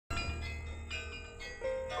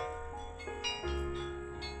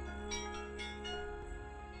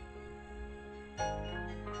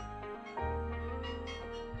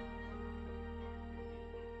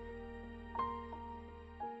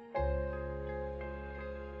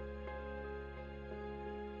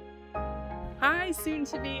Hi,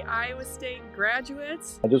 soon-to-be Iowa State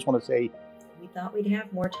graduates. I just want to say, we thought we'd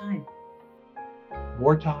have more time.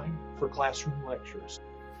 More time for classroom lectures.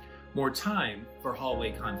 More time for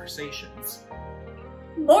hallway conversations.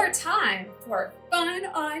 More time for fun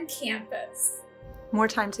on campus. More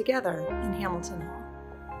time together in Hamilton Hall.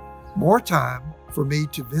 More time for me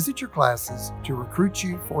to visit your classes to recruit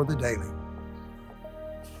you for the daily.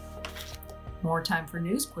 More time for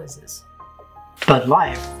news quizzes. But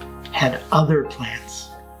life had other plans.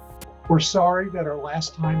 We're sorry that our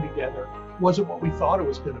last time together wasn't what we thought it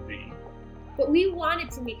was going to be. But we wanted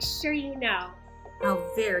to make sure you know how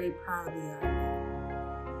very proud we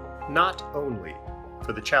are. Not only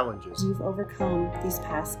for the challenges you've overcome these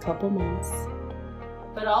past couple months,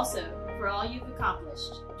 but also for all you've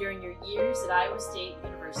accomplished during your years at Iowa State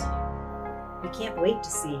University. We can't wait to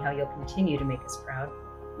see how you'll continue to make us proud.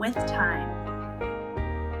 With time.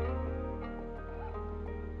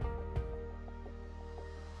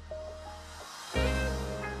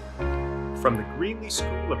 From the Greenlee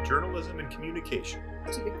School of Journalism and Communication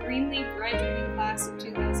to the Greenlee graduating class of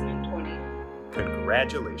 2020.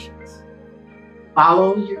 Congratulations.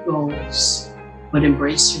 Follow your goals, but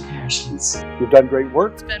embrace your passions. You've done great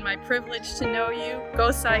work. It's been my privilege to know you. Go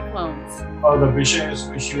Cyclones. The Bichets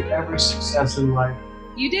wish you every success in life.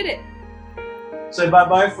 You did it. Say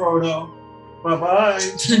bye-bye, Frodo. Bye-bye.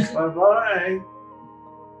 Bye-bye.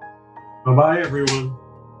 Bye-bye, everyone.